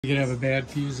You could have a bad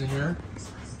fuse in here.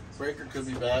 Breaker could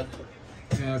be bad.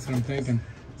 Yeah, that's what I'm thinking.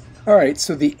 All right,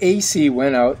 so the AC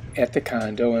went out at the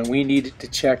condo and we needed to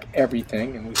check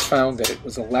everything, and we found that it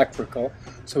was electrical.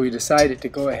 So we decided to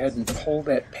go ahead and pull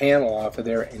that panel off of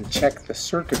there and check the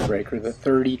circuit breaker, the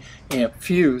 30 amp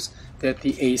fuse that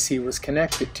the AC was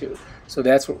connected to. So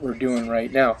that's what we're doing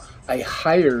right now. I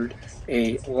hired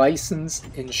a licensed,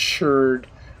 insured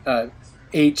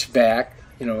HVAC,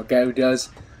 a guy who does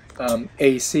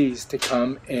ACs, to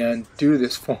come and do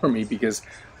this for me, because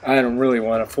I don't really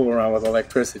want to fool around with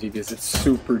electricity because it's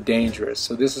super dangerous.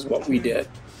 So this is what we did.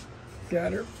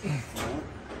 Got her.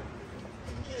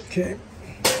 Okay.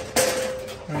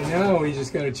 Right now we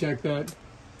just got to check that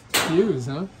fuse,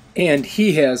 huh? And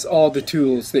he has all the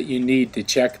tools that you need to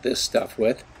check this stuff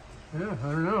with. Yeah,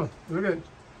 I don't know. Look at.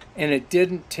 And it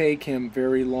didn't take him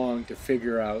very long to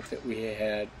figure out that we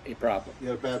had a problem. You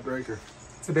got a bad breaker.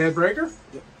 It's a bad breaker?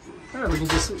 Yep. All right, we can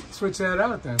just switch that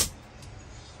out then.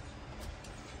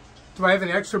 Do I have an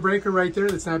extra breaker right there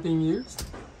that's not being used?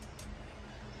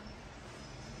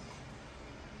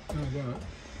 No, I don't.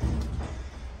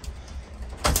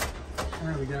 All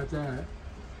right, we got that.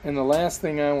 And the last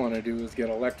thing I want to do is get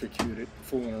electrocuted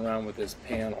fooling around with this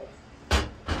panel.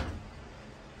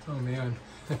 Oh man,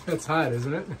 that's hot,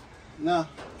 isn't it? No.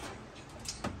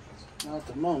 Not at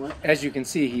the moment. As you can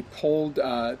see, he pulled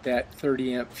that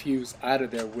 30 amp fuse out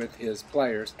of there with his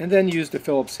pliers and then used a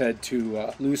Phillips head to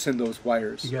loosen those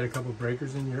wires. You got a couple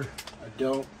breakers in here? I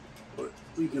don't, but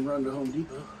we can run to Home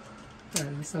Depot. Yeah,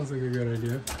 that sounds like a good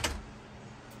idea.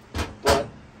 But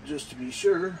just to be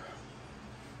sure,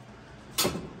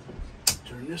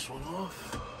 turn this one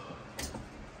off.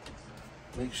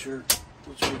 Let's make sure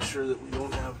that we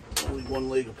don't have only one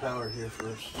leg of power here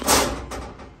first.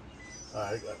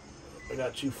 Alright, I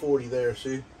got 240 there,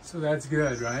 see? So that's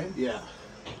good, right? Yeah.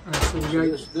 All right, so we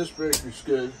got This breaker's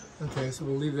good. Okay, so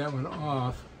we'll leave that one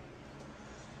off.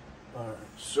 Alright,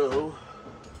 so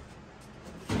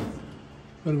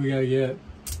What do we got to get?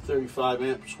 35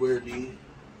 amp square D.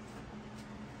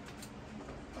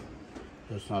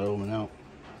 That's not ohming out.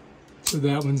 So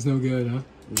that one's no good, huh?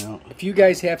 No. If you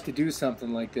guys have to do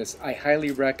something like this, I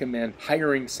highly recommend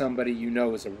hiring somebody you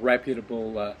know is a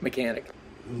reputable mechanic.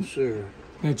 I'm sure.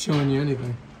 Not showing you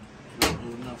anything.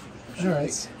 All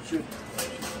right. Should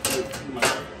my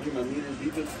meter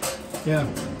beeping? Yeah.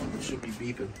 It should be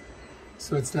beeping.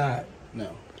 So it's not.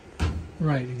 No.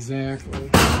 Right, exactly.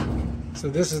 So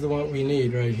this is the one we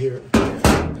need right here.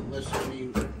 Unless,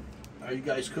 are you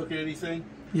guys cooking anything?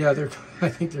 Yeah, I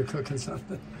think they're cooking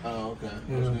something. Oh, okay.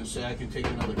 Yeah. I was gonna say I can take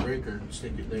another breaker and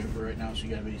stick it there for right now, so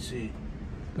you got AC.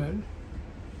 But And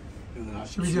then I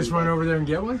should can we just swing run back. over there and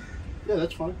get one? Yeah,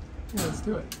 that's fine. Yeah, let's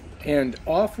do it. And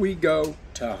off we go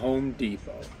to Home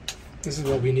Depot. This is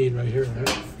what we need right here,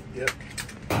 right? Yep.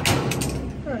 All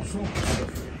right, cool.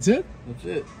 That's it? That's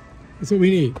it. That's what we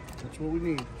need. That's what we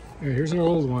need. Here, here's our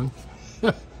old one.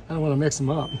 I don't want to mix them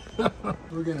up.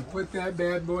 We're going to put that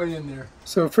bad boy in there.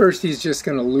 So first he's just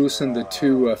going to loosen the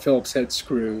two Phillips head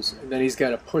screws, and then he's got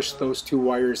to push those two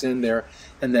wires in there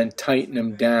and then tighten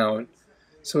them down.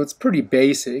 So it's pretty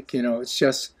basic, it's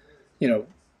just,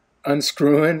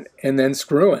 unscrewing and then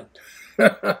screwing.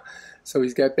 So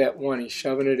he's got that one, he's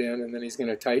shoving it in, and then he's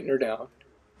going to tighten her down.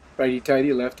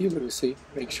 Righty-tighty, lefty-loosey,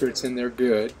 make sure it's in there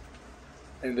good.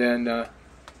 And then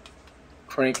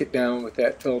crank it down with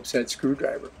that Phillips head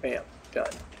screwdriver. Bam, done.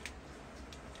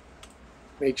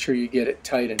 Make sure you get it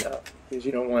tight enough because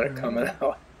you don't want it coming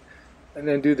out. And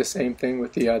then do the same thing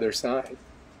with the other side.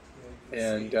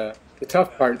 And the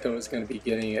tough part, though, is going to be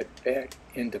getting it back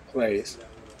into place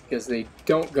because they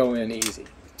don't go in easy,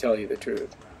 to tell you the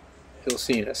truth. You'll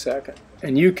see in a second.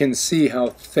 And you can see how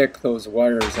thick those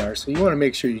wires are, so you want to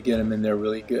make sure you get them in there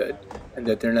really good and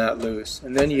that they're not loose.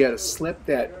 And then you got to slip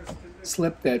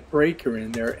that breaker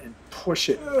in there and push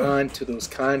it onto those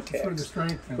contacts,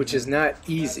 which is not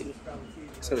easy.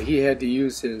 So he had to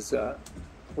use his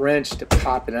wrench to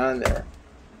pop it on there.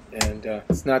 And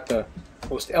it's not the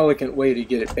most elegant way to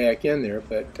get it back in there,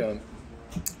 but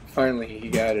finally he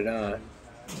got it on.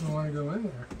 I don't want to go in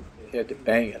there. He had to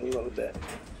bang it a little bit.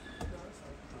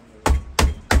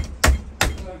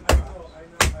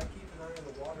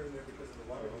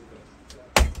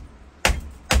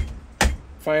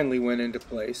 Finally went into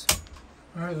place.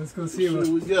 All right, let's go see what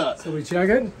we got. So we check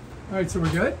it. All right, so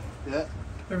we're good? Yeah.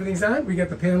 Everything's on? We got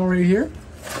the panel right here.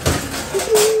 I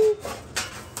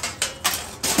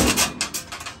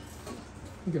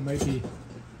think it might be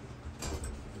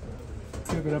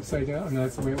flip it upside down. No,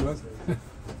 that's the way it was.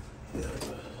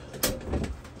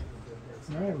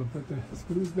 All right, we'll put the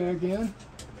screws back in.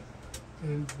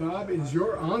 And Bob is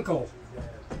your uncle.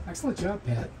 Excellent job,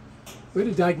 Pat. Way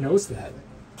to diagnose that.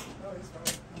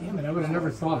 Damn it, I would have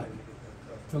never thought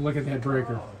to look at that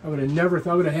breaker. I would have never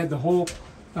thought. I would have had the whole,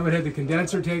 I would have had the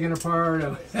condenser taken apart. I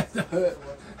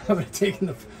would have taken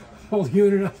the whole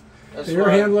unit off, the air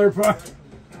handler apart.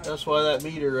 That's why that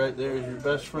meter right there is your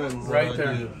best friend. Right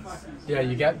there. Yeah,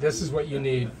 you got, this is what you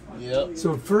need. Yep.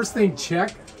 So first thing,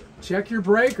 check your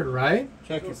breaker, right?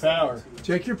 Check your power.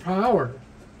 Check your power.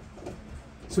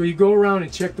 So you go around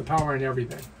and check the power and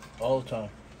everything. All the time.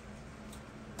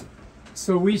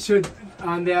 So we should,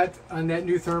 on that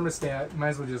new thermostat, might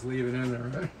as well just leave it in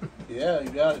there, right? Yeah, you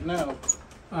got it now.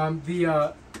 I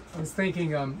was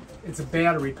thinking it's a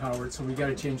battery powered, so we got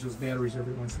to change those batteries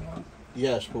every once in a while.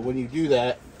 Yes, but when you do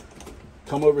that,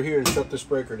 come over here and shut this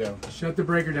breaker down. Shut the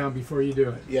breaker down before you do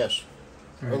it. Yes.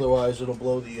 Right. Otherwise, it'll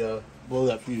blow the blow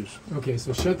that fuse. Okay,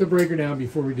 so shut the breaker down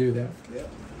before we do that. Yeah.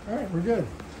 All right, we're good.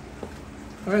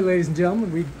 All right, ladies and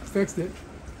gentlemen, we fixed it.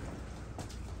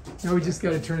 Now we just got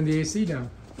to turn the AC down.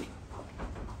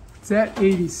 It's at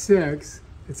 86.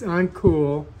 It's on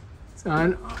cool. It's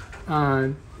on.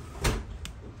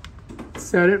 It's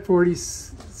set at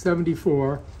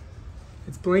 74.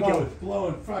 It's blinking. Oh, it's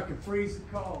blowing fucking freezing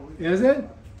cold. Is it?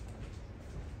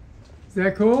 Is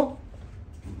that cool?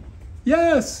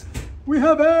 Yes, we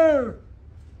have air.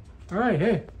 All right,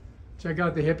 hey, check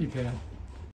out the hippie pad.